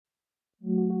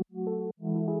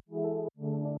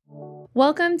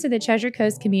Welcome to the Treasure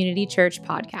Coast Community Church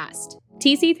podcast.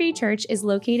 TC3.Church is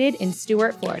located in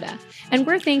Stuart, Florida, and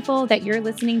we're thankful that your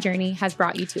listening journey has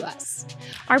brought you to us.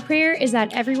 Our prayer is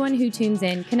that everyone who tunes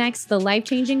in connects the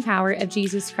life-changing power of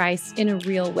Jesus Christ in a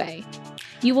real way.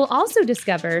 You will also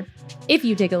discover, if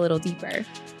you dig a little deeper,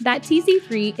 that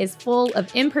TC3 is full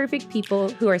of imperfect people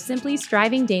who are simply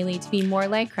striving daily to be more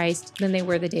like Christ than they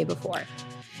were the day before.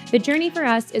 The journey for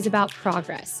us is about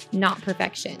progress, not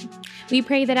perfection. We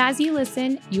pray that as you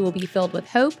listen, you will be filled with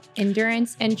hope,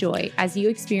 endurance, and joy as you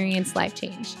experience life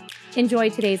change. Enjoy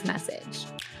today's message.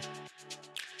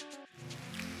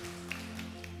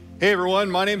 Hey everyone,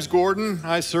 my name's Gordon.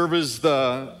 I serve as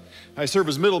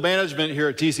middle management here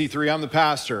at TC3. I'm the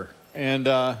pastor, and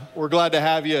we're glad to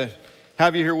have you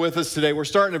here with us today. We're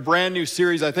starting a brand new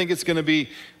series. I think it's going to be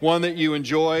one that you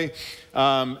enjoy.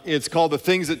 It's called The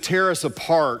Things That Tear Us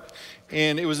Apart.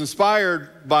 And it was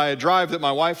inspired by a drive that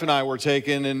my wife and I were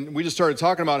taking, and we just started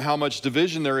talking about how much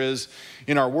division there is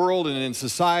in our world and in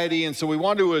society. And so we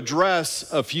wanted to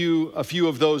address a few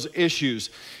of those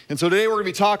issues. And so today we're going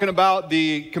to be talking about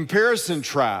the comparison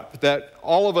trap that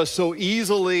all of us so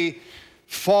easily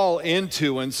fall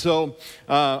into. And so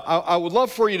I would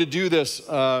love for you to do this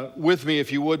with me,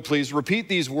 if you would, please. Repeat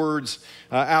these words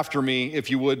after me, if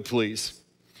you would, please.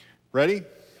 Ready?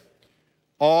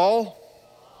 All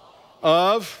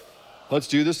of, let's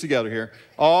do this together here.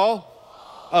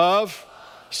 All of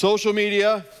social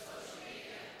media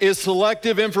is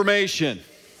selective information.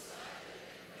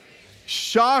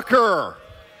 Shocker.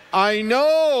 I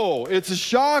know, it's a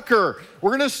shocker.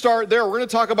 We're going to start there. We're going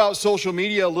to talk about social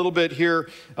media a little bit here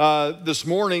this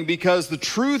morning, because the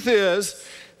truth is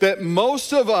that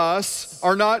most of us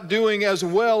are not doing as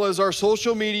well as our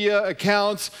social media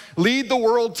accounts lead the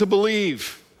world to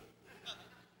believe.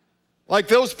 Like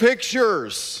those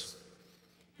pictures,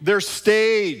 they're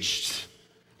staged.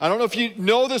 I don't know if you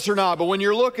know this or not, but when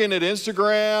you're looking at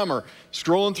Instagram or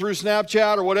scrolling through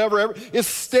Snapchat or whatever, it's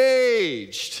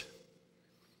staged.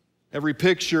 Every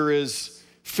picture is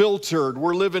filtered.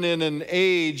 We're living in an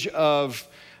age of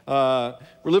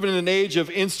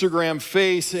Instagram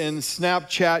face and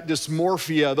Snapchat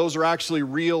dysmorphia. Those are actually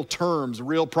real terms,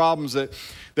 real problems that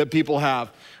people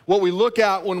have. What we look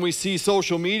at when we see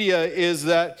social media is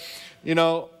that,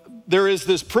 there is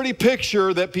this pretty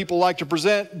picture that people like to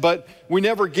present, but we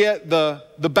never get the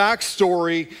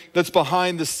backstory that's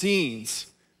behind the scenes.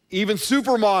 Even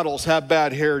supermodels have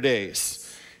bad hair days.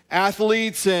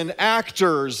 Athletes and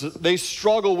actors, they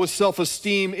struggle with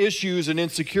self-esteem issues and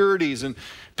insecurities. And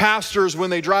pastors,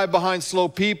 when they drive behind slow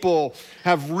people,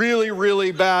 have really,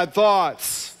 really bad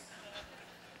thoughts.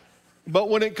 But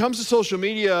when it comes to social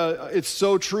media, it's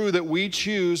so true that we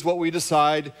choose what we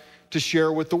decide to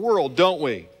share with the world, don't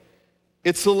we?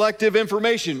 It's selective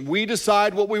information. We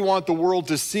decide what we want the world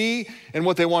to see and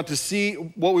what they want to see,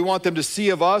 what we want them to see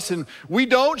of us, and we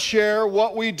don't share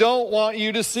what we don't want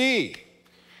you to see.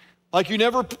 Like you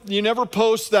never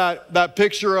post that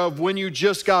picture of when you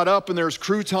just got up and there's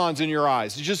croutons in your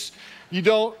eyes. You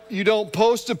don't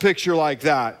post a picture like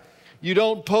that. You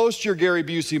don't post your Gary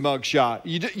Busey mugshot.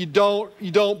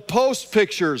 You don't post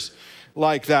pictures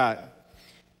like that.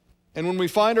 And when we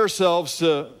find ourselves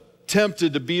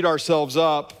tempted to beat ourselves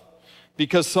up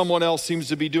because someone else seems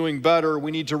to be doing better,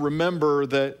 we need to remember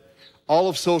that all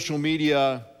of social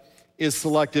media is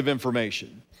selective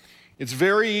information. It's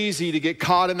very easy to get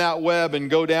caught in that web and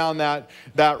go down that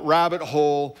rabbit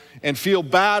hole and feel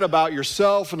bad about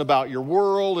yourself and about your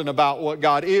world and about what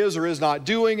God is or is not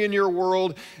doing in your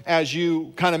world as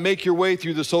you kind of make your way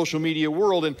through the social media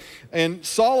world. And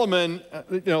Solomon,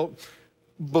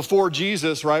 before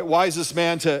Jesus, right, wisest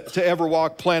man to ever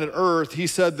walk planet Earth, he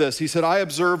said this. He said, I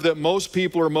observe that most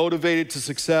people are motivated to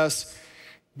success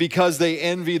because they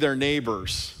envy their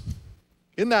neighbors.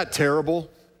 Isn't that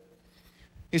terrible?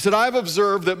 He said, I've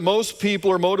observed that most people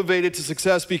are motivated to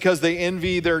success because they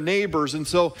envy their neighbors. And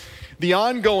so the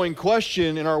ongoing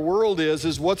question in our world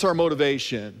is what's our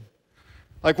motivation?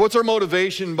 Like, what's our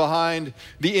motivation behind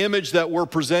the image that we're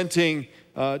presenting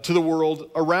to the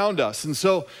world around us? And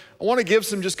so I want to give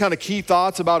some just kind of key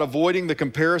thoughts about avoiding the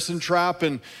comparison trap.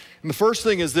 And the first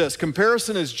thing is this: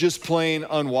 comparison is just plain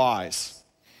unwise.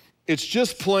 It's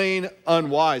just plain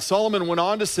unwise. Solomon went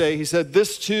on to say, he said,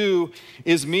 this too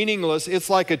is meaningless. It's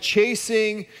like a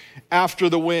chasing after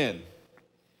the wind.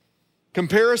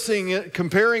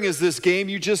 Comparing is this game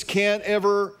you just can't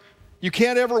ever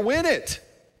win it.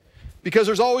 Because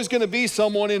there's always going to be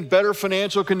someone in better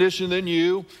financial condition than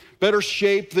you, better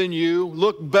shape than you,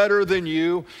 look better than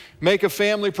you, make a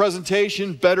family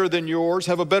presentation better than yours,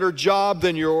 have a better job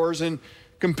than yours, and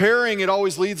Comparing, it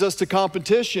always leads us to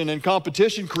competition, and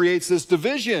competition creates this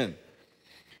division.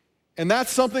 And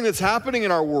that's something that's happening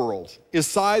in our world, is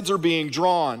sides are being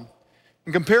drawn.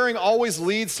 And comparing always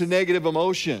leads to negative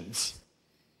emotions.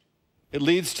 It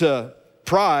leads to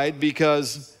pride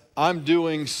because I'm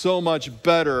doing so much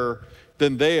better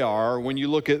than they are when you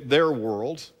look at their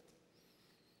world.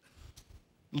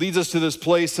 It leads us to this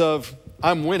place of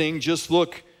I'm winning, just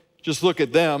look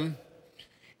at them.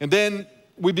 And then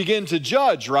we begin to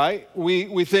judge, right?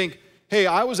 We think, hey,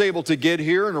 I was able to get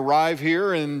here and arrive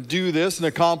here and do this and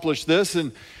accomplish this.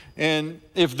 And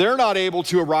if they're not able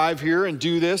to arrive here and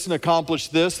do this and accomplish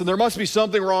this, then there must be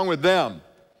something wrong with them.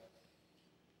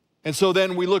 And so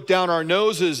then we look down our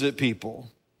noses at people.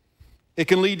 It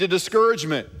can lead to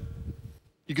discouragement.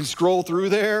 You can scroll through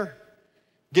there,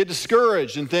 get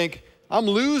discouraged and think, I'm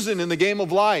losing in the game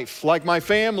of life. Like my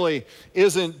family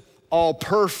isn't all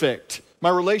perfect. My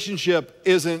relationship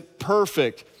isn't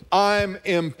perfect. I'm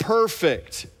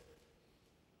imperfect.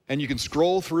 And you can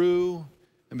scroll through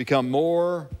and become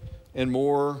more and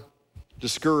more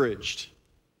discouraged.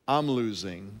 I'm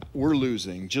losing. We're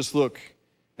losing. Just look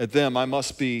at them. I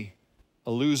must be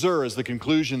a loser is the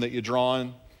conclusion that you draw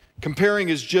on. Comparing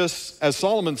is just, as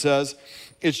Solomon says,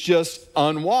 it's just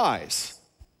unwise.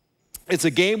 It's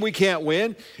a game we can't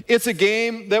win. It's a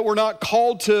game that we're not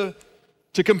called to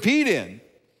compete in.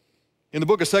 In the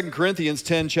book of 2 Corinthians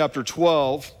 10, chapter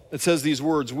 12, it says these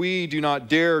words, we do not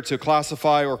dare to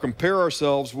classify or compare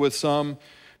ourselves with some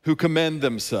who commend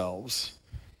themselves.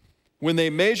 When they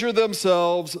measure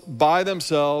themselves by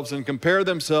themselves and compare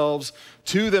themselves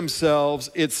to themselves,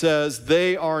 it says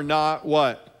they are not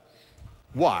what?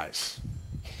 Wise.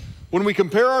 When we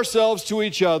compare ourselves to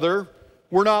each other,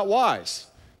 we're not wise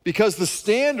because the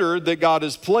standard that God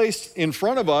has placed in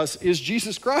front of us is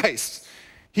Jesus Christ.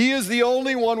 He is the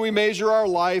only one we measure our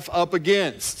life up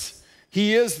against.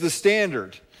 He is the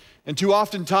standard. And too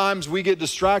often times we get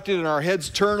distracted and our heads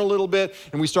turn a little bit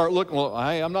and we start looking, well,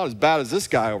 I'm not as bad as this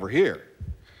guy over here.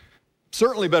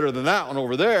 Certainly better than that one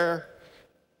over there.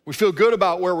 We feel good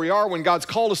about where we are when God's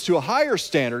called us to a higher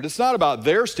standard. It's not about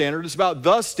their standard, it's about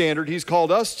the standard He's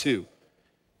called us to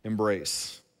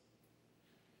embrace.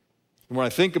 And when I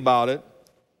think about it,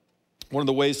 one of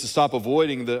the ways to stop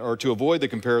avoiding to avoid the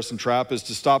comparison trap is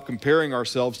to stop comparing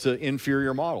ourselves to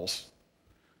inferior models.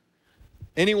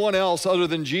 Anyone else other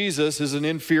than Jesus is an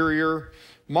inferior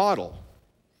model.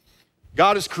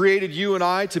 God has created you and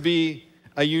I to be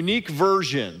a unique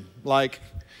version. Like,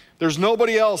 there's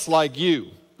nobody else like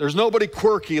you. There's nobody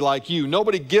quirky like you.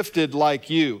 Nobody gifted like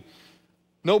you.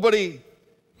 Nobody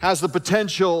has the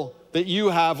potential that you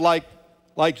have like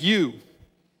you.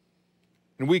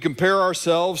 And we compare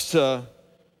ourselves to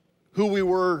who we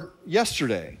were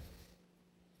yesterday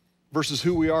versus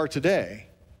who we are today.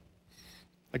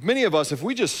 Like many of us, if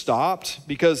we just stopped,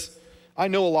 because I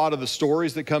know a lot of the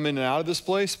stories that come in and out of this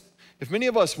place, if many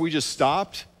of us, we just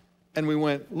stopped and we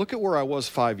went, look at where I was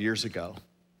 5 years ago.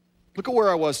 Look at where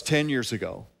I was 10 years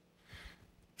ago.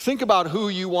 Think about who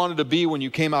you wanted to be when you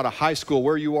came out of high school,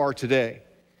 where you are today.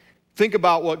 Think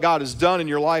about what God has done in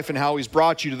your life and how He's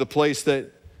brought you to the place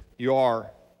that you are,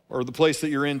 or the place that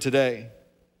you're in today.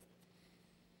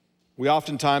 We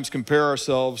oftentimes compare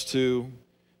ourselves to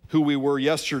who we were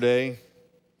yesterday,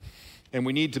 and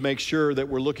we need to make sure that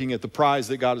we're looking at the prize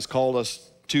that God has called us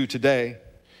to today.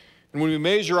 And when we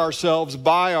measure ourselves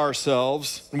by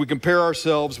ourselves, and we compare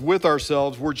ourselves with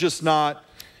ourselves, we're just not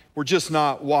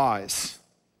wise.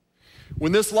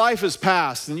 When this life is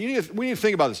past, and we need to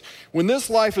think about this. When this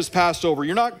life is passed over,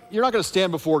 you're not going to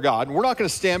stand before God, and we're not going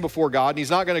to stand before God, and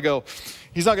He's not going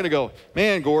to go,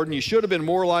 man, Gordon, you should have been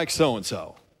more like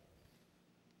so-and-so.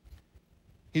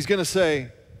 He's going to say,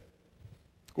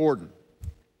 Gordon,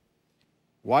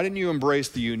 why didn't you embrace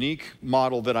the unique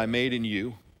model that I made in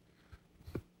you?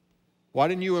 Why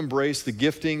didn't you embrace the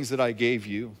giftings that I gave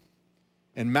you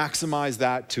and maximize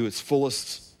that to its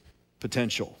fullest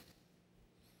potential?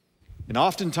 And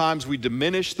oftentimes we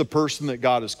diminish the person that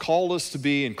God has called us to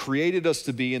be and created us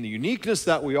to be and the uniqueness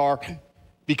that we are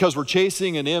because we're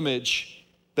chasing an image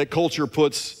that culture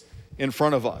puts in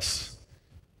front of us.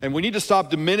 And we need to stop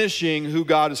diminishing who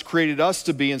God has created us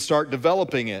to be and start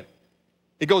developing it.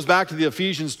 It goes back to the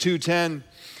Ephesians 2:10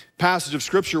 passage of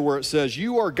Scripture where it says,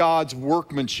 you are God's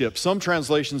workmanship. Some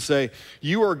translations say,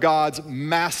 you are God's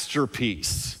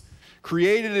masterpiece,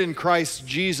 created in Christ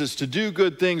Jesus to do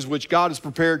good things which God has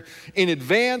prepared in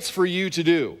advance for you to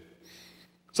do.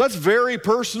 So that's very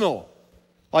personal.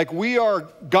 Like we are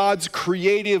God's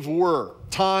creative work,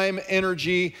 time,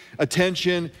 energy,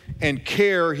 attention, and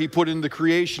care He put in the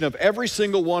creation of every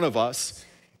single one of us.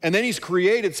 And then He's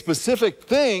created specific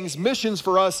things, missions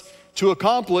for us to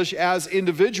accomplish as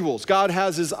individuals. God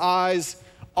has his eyes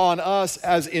on us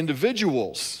as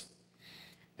individuals.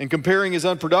 And comparing is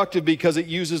unproductive because it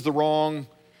uses the wrong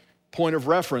point of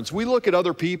reference. We look at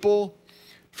other people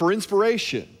for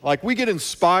inspiration. Like we get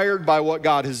inspired by what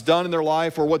God has done in their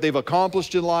life or what they've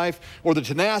accomplished in life or the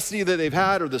tenacity that they've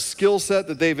had or the skill set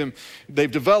that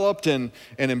they've developed and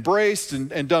embraced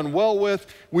and done well with.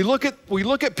 We look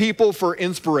at people for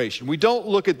inspiration. We don't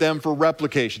look at them for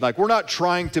replication. Like we're not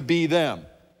trying to be them.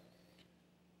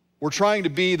 We're trying to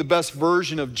be the best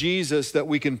version of Jesus that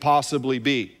we can possibly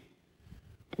be.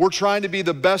 We're trying to be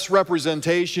the best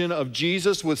representation of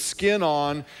Jesus with skin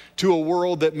on to a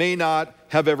world that may not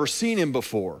have ever seen him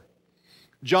before.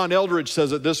 John Eldridge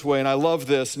says it this way, and I love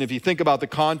this, and if you think about the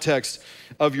context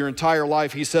of your entire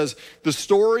life, he says, the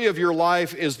story of your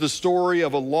life is the story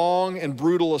of a long and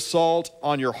brutal assault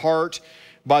on your heart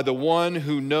by the one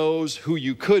who knows who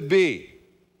you could be,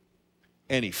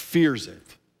 and he fears it.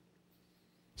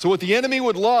 So what the enemy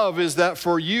would love is that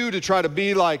for you to try to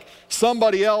be like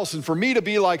somebody else and for me to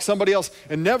be like somebody else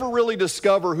and never really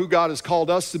discover who God has called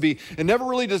us to be and never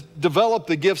really develop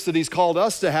the gifts that he's called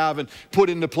us to have and put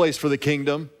into place for the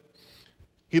kingdom.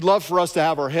 He'd love for us to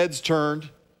have our heads turned,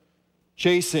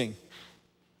 chasing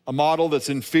a model that's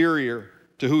inferior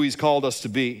to who he's called us to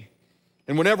be.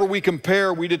 And whenever we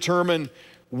compare, we determine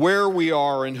where we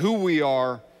are and who we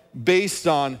are based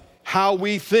on how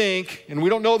we think, and we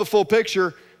don't know the full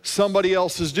picture, somebody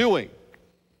else is doing.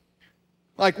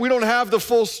 Like we don't have the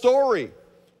full story,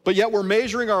 but yet we're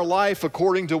measuring our life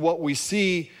according to what we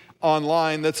see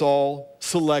online. That's all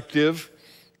selective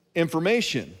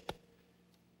information.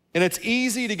 And it's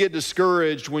easy to get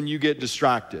discouraged when you get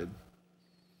distracted.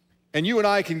 And you and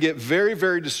I can get very,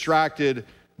 very distracted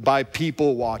by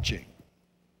people watching.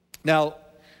 Now,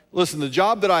 listen, the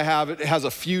job that I have, it has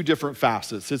a few different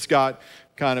facets. It's got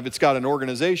an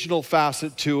organizational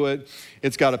facet to it.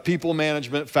 It's got a people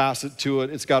management facet to it.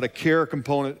 It's got a care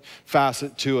component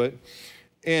facet to it.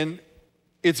 And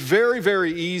it's very,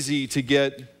 very easy to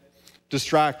get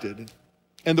distracted.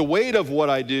 And the weight of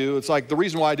what I do, it's like the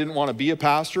reason why I didn't want to be a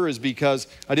pastor is because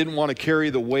I didn't want to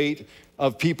carry the weight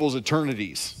of people's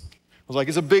eternities. I was like,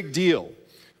 it's a big deal.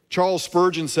 Charles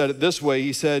Spurgeon said it this way.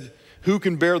 He said, who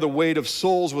can bear the weight of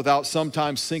souls without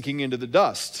sometimes sinking into the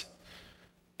dust?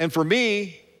 And for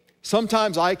me,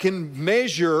 sometimes I can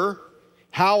measure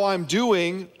how I'm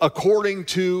doing according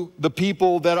to the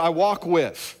people that I walk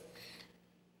with.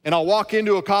 And I'll walk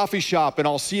into a coffee shop and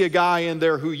I'll see a guy in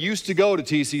there who used to go to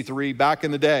TC3 back in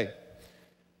the day,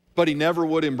 but he never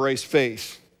would embrace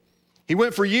faith. He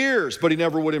went for years, but he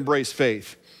never would embrace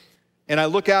faith. And I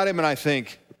look at him and I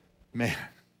think, man,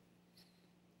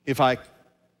 if I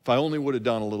only would have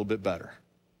done a little bit better,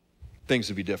 things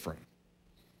would be different.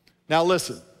 Now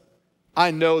listen,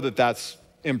 I know that that's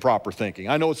improper thinking.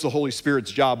 I know it's the Holy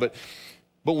Spirit's job, but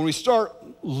when we start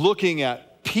looking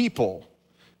at people,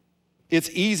 it's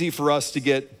easy for us to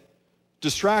get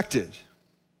distracted.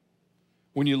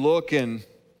 When you look and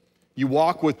you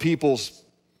walk with people's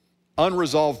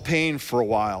unresolved pain for a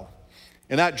while,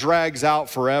 and that drags out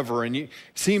forever, and it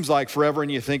seems like forever,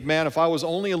 and you think, man, if I was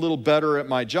only a little better at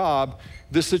my job,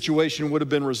 this situation would have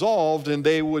been resolved and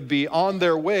they would be on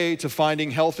their way to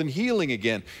finding health and healing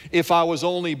again if I was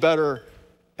only better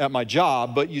at my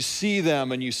job. But you see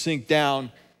them and you sink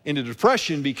down into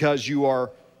depression because you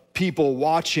are people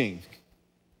watching.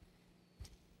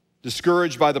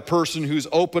 Discouraged by the person who's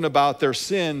open about their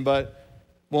sin but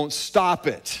won't stop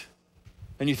it.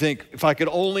 And you think, if I could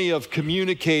only have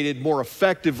communicated more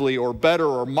effectively or better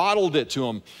or modeled it to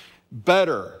them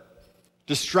better.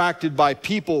 Distracted by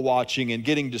people watching and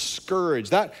getting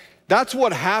discouraged. That's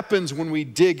what happens when we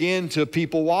dig into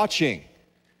people watching.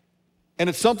 And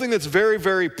it's something that's very,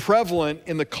 very prevalent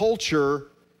in the culture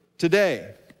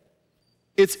today.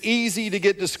 It's easy to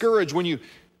get discouraged when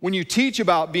you teach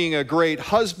about being a great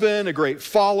husband, a great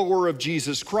follower of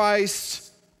Jesus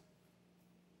Christ,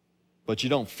 but you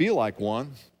don't feel like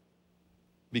one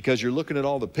because you're looking at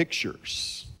all the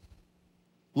pictures.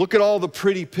 Look at all the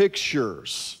pretty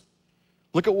pictures.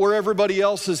 Look at where everybody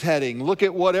else is heading. Look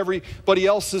at what everybody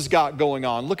else has got going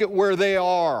on. Look at where they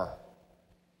are.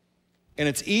 And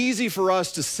it's easy for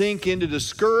us to sink into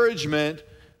discouragement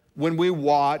when we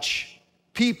watch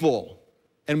people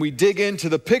and we dig into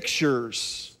the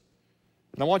pictures.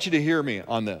 And I want you to hear me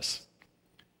on this.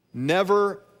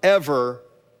 Never, ever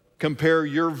compare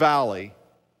your valley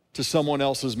to someone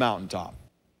else's mountaintop.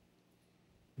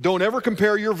 Don't ever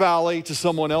compare your valley to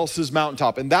someone else's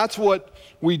mountaintop. And that's what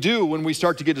we do when we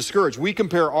start to get discouraged. We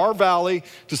compare our valley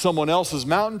to someone else's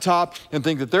mountaintop and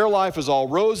think that their life is all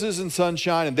roses and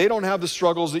sunshine and they don't have the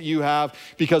struggles that you have,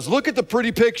 because look at the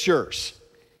pretty pictures.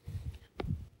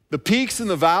 The peaks and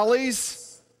the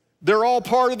valleys, they're all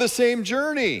part of the same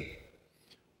journey.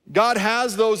 God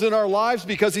has those in our lives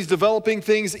because he's developing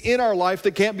things in our life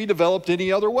that can't be developed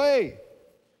any other way.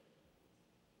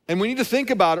 And we need to think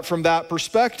about it from that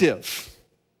perspective.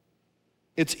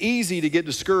 It's easy to get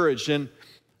discouraged, and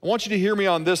I want you to hear me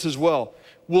on this as well.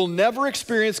 We'll never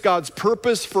experience God's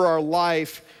purpose for our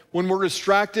life when we're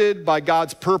distracted by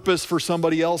God's purpose for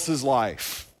somebody else's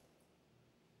life.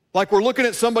 Like we're looking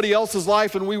at somebody else's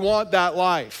life and we want that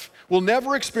life. We'll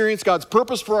never experience God's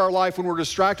purpose for our life when we're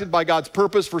distracted by God's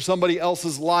purpose for somebody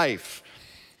else's life.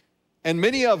 And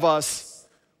many of us,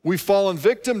 we've fallen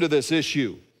victim to this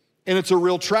issue, and it's a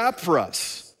real trap for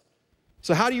us.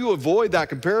 So how do you avoid that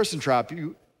comparison trap?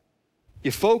 You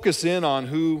focus in on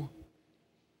who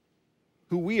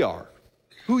we are,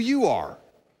 who you are,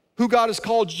 who God has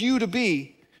called you to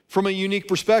be from a unique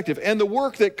perspective, and the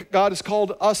work that God has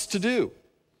called us to do.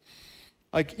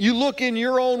 Like you look in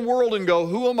your own world and go,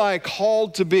 who am I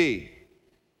called to be?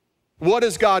 What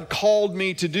has God called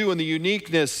me to do in the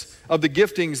uniqueness of the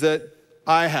giftings that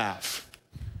I have?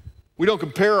 We don't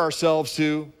compare ourselves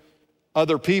to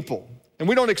other people. And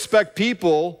we don't expect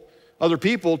other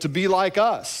people to be like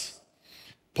us.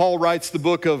 Paul writes the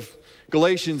book of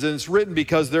Galatians, and it's written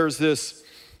because there's this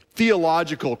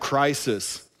theological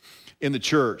crisis in the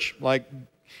church. Like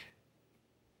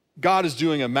God is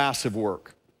doing a massive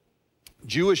work.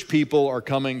 Jewish people are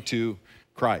coming to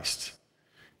Christ.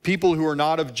 People who are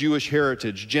not of Jewish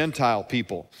heritage, Gentile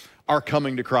people, are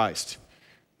coming to Christ.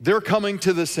 They're coming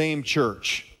to the same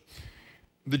church.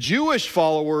 The Jewish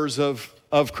followers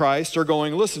of Christ are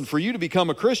going, listen, for you to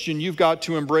become a Christian, you've got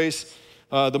to embrace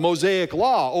the Mosaic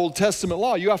law, Old Testament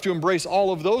law. You have to embrace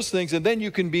all of those things, and then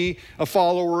you can be a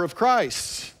follower of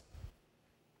Christ.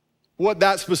 What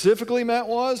that specifically meant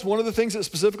was, one of the things that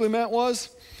specifically meant was,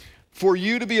 for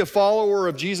you to be a follower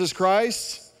of Jesus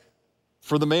Christ,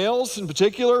 for the males in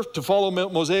particular, to follow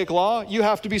Mosaic law, you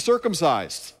have to be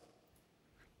circumcised.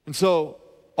 And so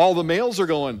all the males are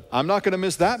going, I'm not going to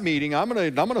miss that meeting. I'm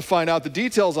going to find out the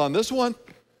details on this one,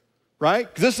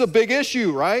 right? This is a big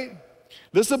issue, right?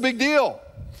 This is a big deal.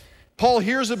 Paul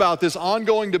hears about this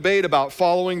ongoing debate about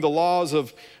following the laws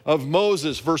of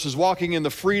Moses versus walking in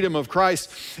the freedom of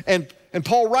Christ. And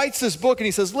Paul writes this book and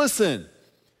he says, listen,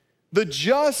 the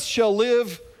just shall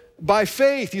live by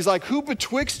faith. He's like, who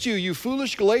betwixt you, you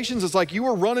foolish Galatians? It's like you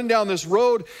were running down this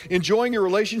road, enjoying your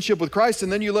relationship with Christ,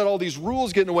 and then you let all these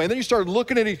rules get in the way. And then you started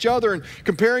looking at each other and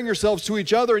comparing yourselves to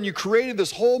each other, and you created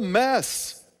this whole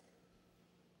mess.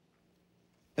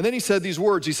 And then he said these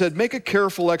words. He said, make a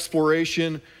careful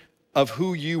exploration of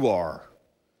who you are,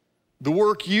 the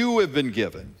work you have been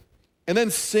given, and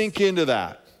then sink into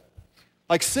that.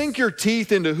 Like sink your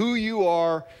teeth into who you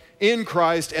are in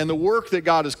Christ and the work that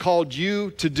God has called you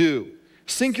to do.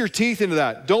 Sink your teeth into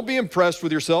that. Don't be impressed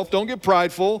with yourself. Don't get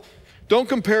prideful. Don't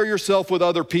compare yourself with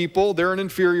other people. They're an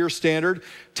inferior standard.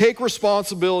 Take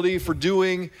responsibility for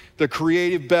doing the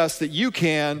creative best that you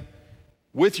can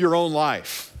with your own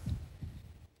life.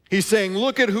 He's saying,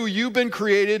 look at who you've been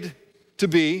created to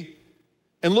be,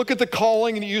 and look at the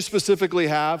calling that you specifically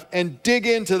have, and dig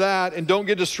into that, and don't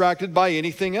get distracted by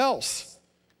anything else.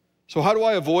 So how do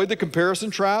I avoid the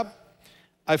comparison trap?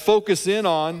 I focus in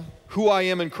on who I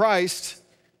am in Christ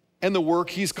and the work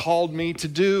he's called me to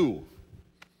do.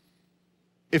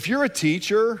 If you're a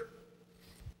teacher,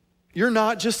 you're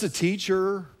not just a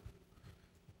teacher.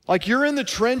 Like you're in the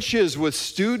trenches with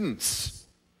students.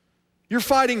 You're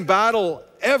fighting battle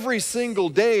every single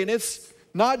day, and it's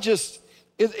not just,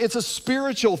 it's a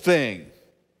spiritual thing.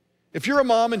 If you're a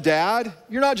mom and dad,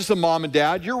 you're not just a mom and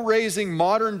dad, you're raising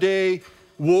modern day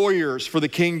warriors for the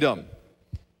kingdom.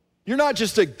 You're not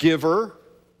just a giver,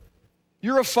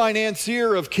 you're a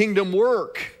financier of kingdom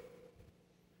work.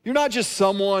 You're not just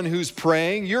someone who's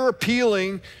praying, you're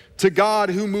appealing to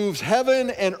God who moves heaven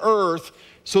and earth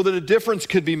so that a difference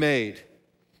could be made.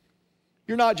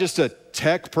 You're not just a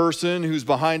tech person who's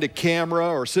behind a camera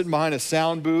or sitting behind a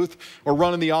sound booth or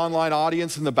running the online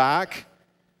audience in the back.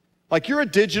 Like you're a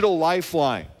digital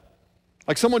lifeline.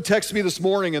 Like someone texted me this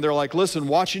morning and they're like, listen,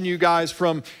 watching you guys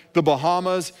from the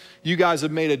Bahamas, you guys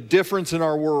have made a difference in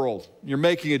our world. You're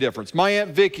making a difference. My Aunt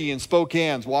Vicky in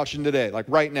Spokane's watching today, like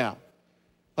right now.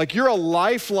 Like you're a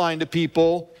lifeline to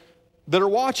people that are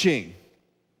watching.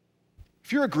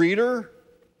 If you're a greeter,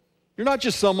 you're not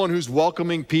just someone who's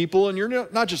welcoming people and you're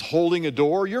not just holding a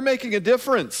door, you're making a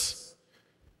difference.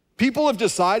 People have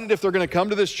decided if they're going to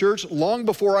come to this church long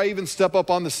before I even step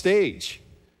up on the stage.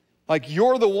 Like,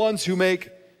 you're the ones who make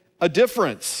a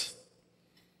difference.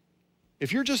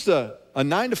 If you're just a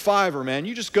 9-to-5er, man,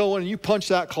 you just go in and you punch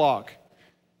that clock.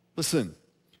 Listen,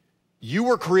 you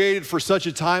were created for such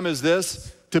a time as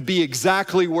this to be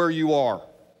exactly where you are,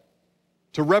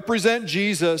 to represent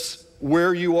Jesus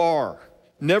where you are.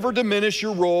 Never diminish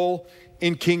your role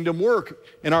in kingdom work.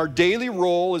 And our daily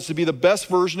role is to be the best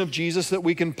version of Jesus that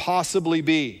we can possibly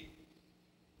be.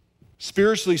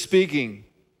 Spiritually speaking,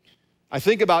 I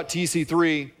think about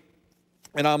TC3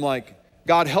 and I'm like,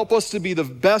 God, help us to be the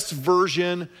best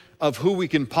version of who we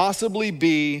can possibly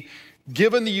be,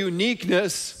 given the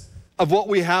uniqueness of what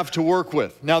we have to work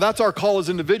with. Now, that's our call as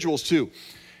individuals too.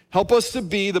 Help us to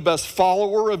be the best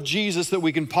follower of Jesus that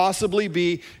we can possibly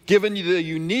be, given the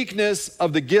uniqueness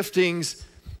of the giftings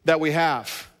that we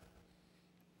have.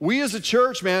 We as a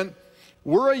church, man,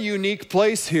 we're a unique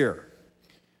place here.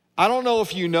 I don't know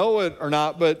if you know it or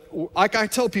not, but I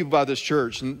tell people about this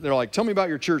church, and they're like, tell me about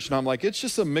your church. And I'm like, it's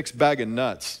just a mixed bag of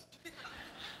nuts.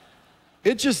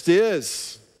 It just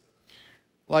is.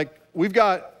 Like, we've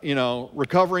got,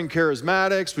 recovering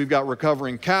charismatics. We've got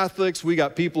recovering Catholics. We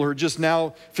got people who are just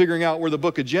now figuring out where the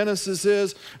book of Genesis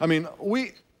is. I mean,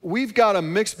 we've got a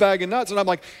mixed bag of nuts. And I'm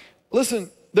like,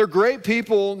 listen, they're great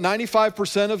people,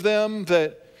 95% of them,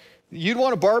 that you'd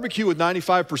want to barbecue with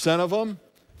 95% of them.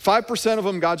 5% of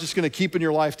them, God's just going to keep in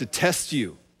your life to test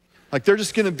you. Like, they're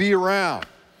just going to be around.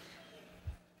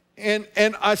 And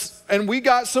we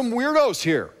got some weirdos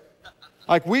here.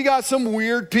 Like, we got some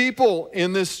weird people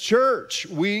in this church.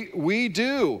 We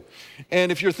do.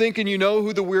 And if you're thinking you know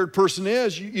who the weird person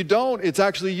is, you don't. It's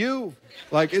actually you.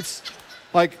 Like, it's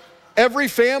like every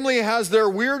family has their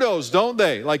weirdos, don't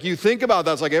they? Like, you think about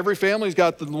that. It's like every family's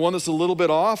got the one that's a little bit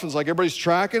off. It's like everybody's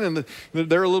tracking, and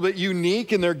they're a little bit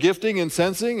unique in their gifting and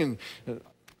sensing. And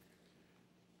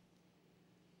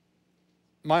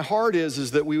my heart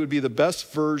is that we would be the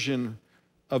best version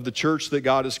of the church that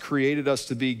God has created us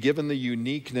to be, given the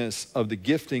uniqueness of the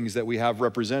giftings that we have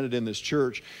represented in this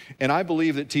church. And I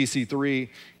believe that TC3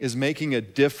 is making a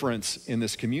difference in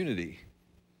this community.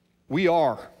 We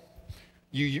are.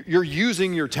 You're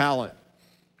using your talent.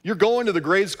 You're going to the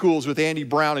grade schools with Andy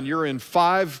Brown, and you're in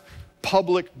 5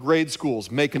 public grade schools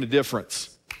making a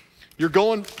difference. You're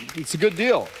going, it's a good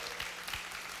deal.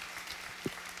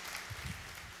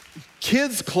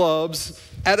 Kids clubs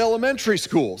at elementary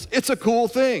schools. It's a cool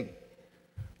thing.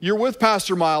 You're with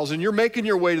Pastor Miles and you're making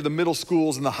your way to the middle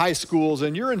schools and the high schools,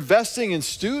 and you're investing in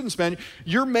students, man.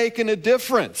 You're making a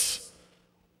difference.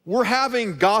 We're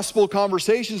having gospel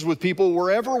conversations with people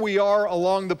wherever we are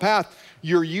along the path.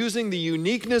 You're using the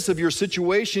uniqueness of your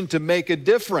situation to make a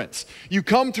difference. You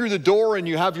come through the door and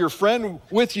you have your friend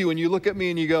with you, and you look at me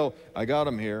and you go, I got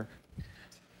him here.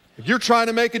 You're trying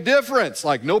to make a difference.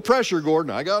 Like, no pressure,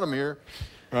 Gordon. I got him here,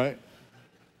 right?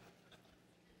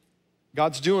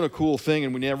 God's doing a cool thing,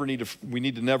 and we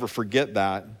need to never forget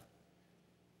that.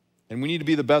 And we need to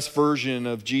be the best version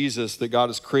of Jesus that God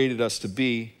has created us to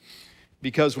be,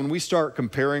 because when we start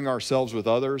comparing ourselves with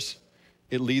others,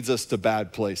 it leads us to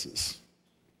bad places.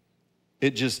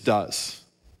 It just does.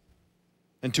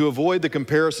 And to avoid the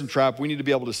comparison trap, we need to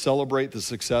be able to celebrate the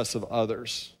success of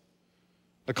others.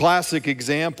 A classic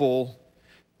example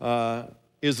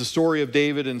is the story of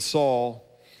David and Saul.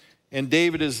 And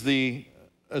David is the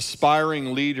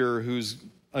aspiring leader whose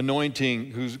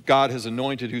God has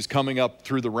anointed, who's coming up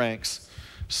through the ranks.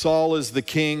 Saul is the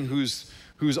king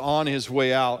who's on his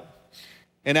way out.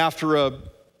 And after a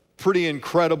pretty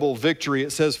incredible victory,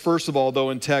 it says, first of all,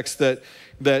 though, in text that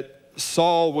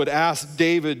Saul would ask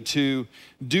David to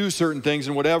do certain things,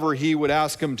 and whatever he would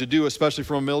ask him to do, especially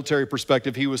from a military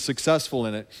perspective, he was successful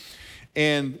in it.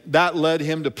 And that led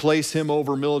him to place him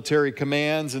over military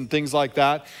commands and things like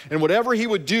that. And whatever he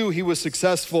would do, he was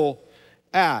successful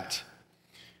at.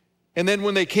 And then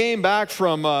when they came back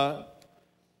from a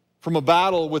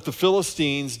battle with the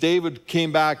Philistines, David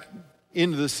came back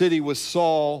into the city with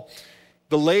Saul.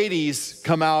 The ladies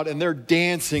come out and they're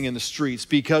dancing in the streets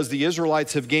because the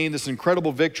Israelites have gained this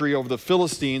incredible victory over the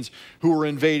Philistines who were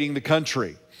invading the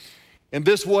country. And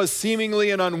this was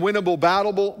seemingly an unwinnable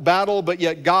battle, but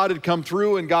yet God had come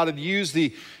through, and God had used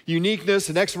the uniqueness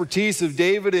and expertise of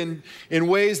David in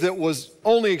ways that was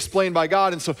only explained by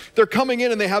God. And so they're coming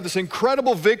in and they have this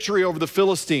incredible victory over the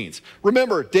Philistines.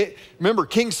 Remember,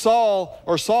 King Saul,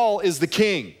 or Saul, is the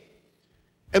king.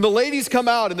 And the ladies come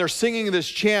out and they're singing this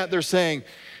chant. They're saying,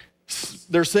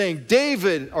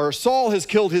 David, or Saul has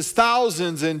killed his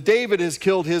thousands and David has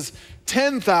killed his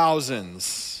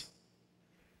 10,000s.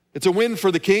 It's a win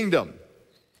for the kingdom.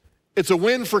 It's a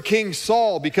win for King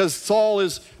Saul, because Saul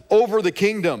is over the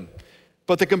kingdom.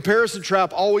 But the comparison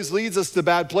trap always leads us to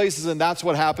bad places, and that's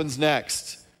what happens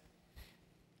next.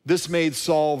 This made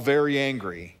Saul very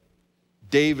angry.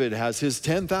 David has his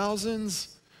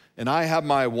 10,000s, and I have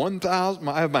my 1,000,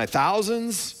 I have my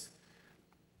thousands.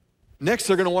 Next,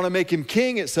 they're going to want to make him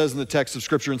king, it says in the text of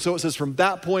Scripture. And so it says, from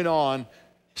that point on,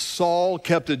 Saul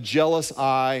kept a jealous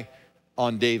eye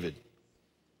on David.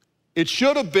 It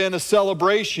should have been a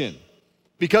celebration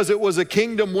because it was a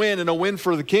kingdom win, and a win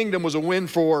for the kingdom was a win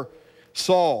for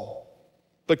Saul.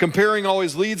 But comparing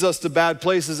always leads us to bad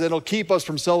places. It'll keep us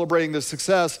from celebrating the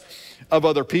success of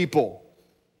other people.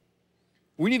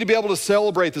 We need to be able to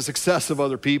celebrate the success of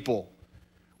other people.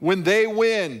 When they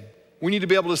win, we need to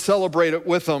be able to celebrate it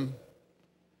with them.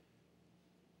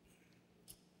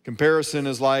 Comparison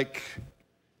is like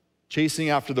chasing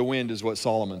after the wind, is what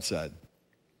Solomon said.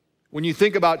 When you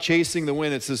think about chasing the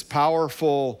wind, it's this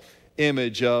powerful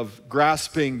image of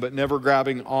grasping but never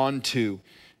grabbing onto.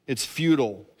 It's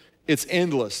futile. It's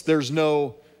endless. There's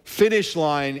no finish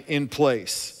line in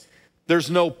place. There's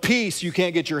no peace. You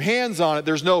can't get your hands on it.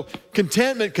 There's no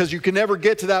contentment because you can never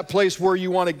get to that place where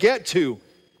you want to get to.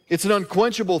 It's an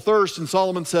unquenchable thirst, and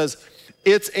Solomon says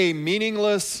it's a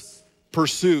meaningless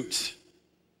pursuit.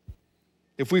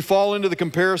 If we fall into the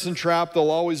comparison trap,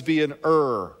 there'll always be an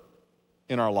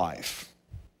in our life.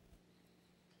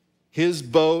 His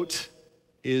boat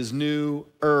is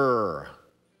newer.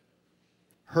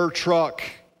 Her truck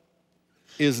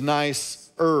is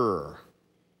nicer.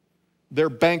 Their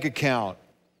bank account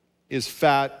is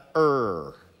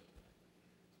fatter.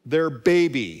 Their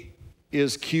baby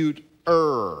is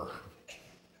cuter.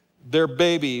 Their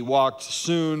baby walked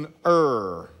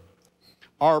sooner.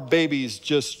 Our baby's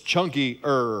just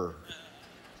chunkier.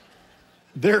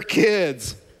 Their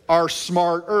kids are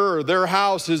smarter. Their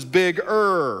house is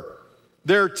bigger.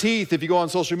 Their teeth, if you go on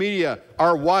social media,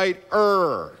 are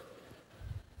whiter.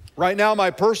 Right now,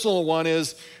 my personal one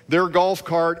is their golf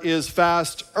cart is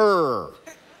faster.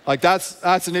 Like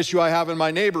that's an issue I have in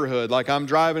my neighborhood. Like I'm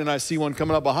driving and I see one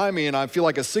coming up behind me and I feel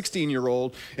like a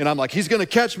 16-year-old and I'm like, he's gonna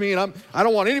catch me and I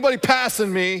don't want anybody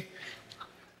passing me.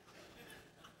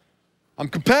 I'm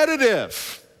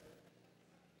competitive.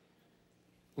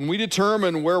 When we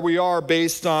determine where we are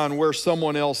based on where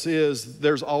someone else is,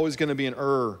 there's always gonna be an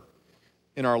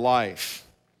in our life.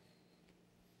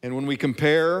 And when we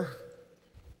compare,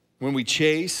 when we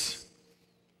chase,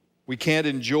 we can't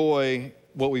enjoy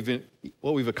what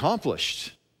we've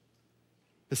accomplished.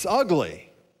 It's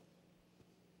ugly.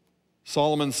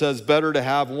 Solomon says, better to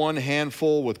have one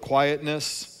handful with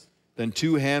quietness than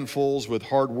two handfuls with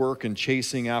hard work and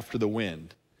chasing after the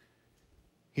wind.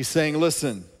 He's saying,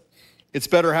 listen, it's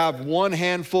better to have one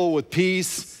handful with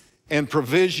peace and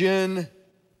provision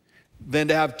than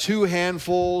to have two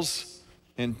handfuls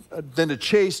and than to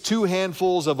chase two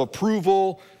handfuls of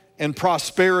approval and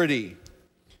prosperity.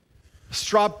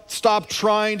 Stop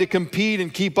trying to compete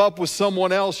and keep up with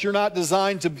someone else you're not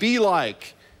designed to be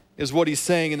like, is what he's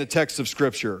saying in the text of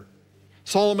Scripture.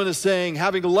 Solomon is saying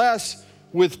having less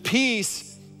with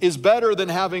peace is better than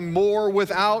having more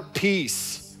without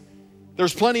peace.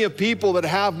 There's plenty of people that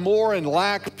have more and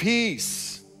lack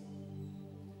peace.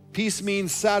 Peace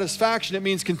means satisfaction. It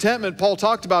means contentment. Paul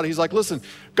talked about it. He's like, listen,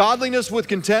 godliness with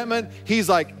contentment, he's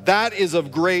like, that is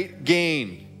of great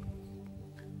gain.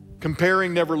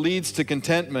 Comparing never leads to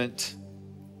contentment.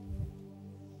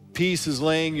 Peace is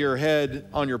laying your head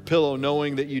on your pillow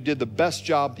knowing that you did the best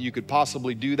job that you could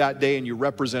possibly do that day and you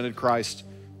represented Christ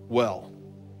well.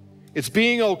 It's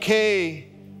being okay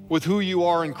with who you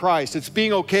are in Christ. It's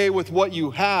being okay with what you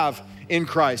have in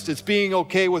Christ. It's being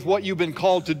okay with what you've been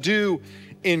called to do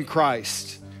in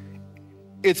Christ.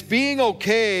 It's being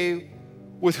okay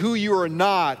with who you are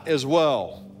not as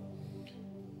well.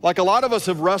 Like a lot of us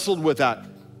have wrestled with that.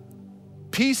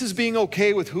 Peace is being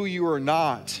okay with who you are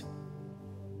not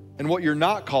and what you're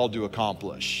not called to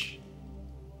accomplish.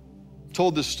 I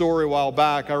told this story a while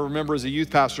back. I remember as a youth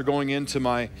pastor going into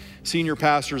my senior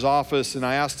pastor's office and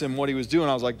I asked him what he was doing.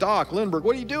 I was like, Doc Lindbergh,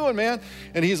 what are you doing, man?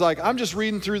 And he's like, I'm just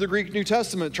reading through the Greek New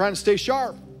Testament, trying to stay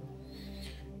sharp.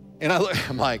 And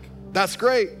I'm like, that's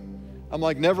great. I'm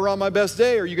like, never on my best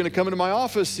day are you going to come into my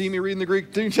office, see me reading the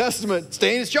Greek New Testament,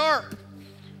 staying sharp.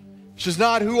 It's just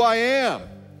not who I am.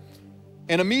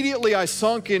 And immediately I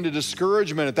sunk into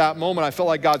discouragement at that moment. I felt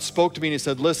like God spoke to me and he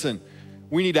said, listen,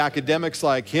 we need academics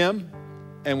like him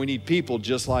and we need people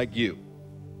just like you.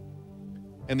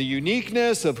 And the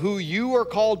uniqueness of who you are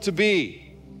called to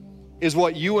be is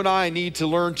what you and I need to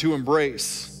learn to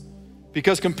embrace.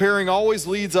 Because comparing always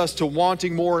leads us to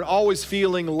wanting more and always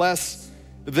feeling less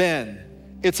than.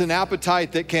 It's an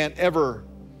appetite that can't ever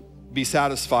be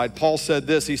satisfied. Paul said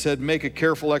this, he said, make a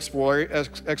careful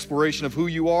exploration of who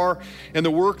you are and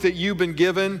the work that you've been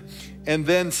given, and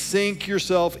then sink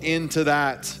yourself into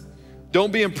that.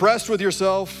 Don't be impressed with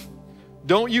yourself.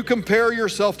 Don't you compare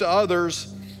yourself to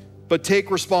others, but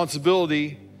take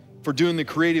responsibility for doing the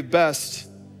creative best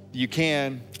you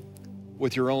can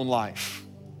with your own life.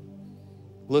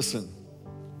 Listen,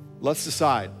 let's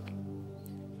decide.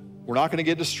 We're not going to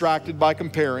get distracted by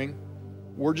comparing.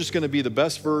 We're just going to be the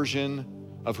best version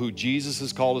of who Jesus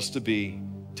has called us to be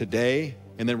today,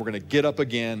 and then we're going to get up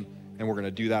again, and we're going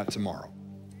to do that tomorrow.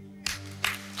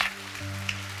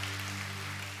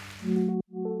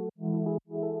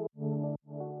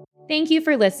 Thank you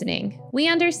for listening. We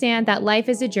understand that life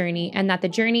is a journey and that the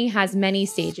journey has many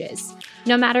stages.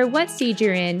 No matter what stage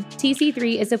you're in,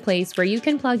 TC3 is a place where you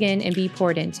can plug in and be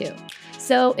poured into.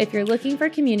 So if you're looking for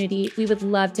community, we would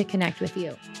love to connect with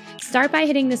you. Start by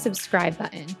hitting the subscribe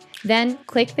button, then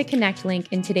click the connect link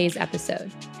in today's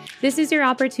episode. This is your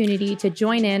opportunity to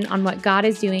join in on what God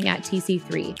is doing at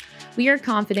TC3. We are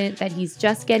confident that He's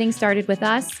just getting started with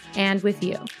us and with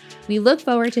you. We look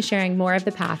forward to sharing more of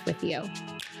the path with you.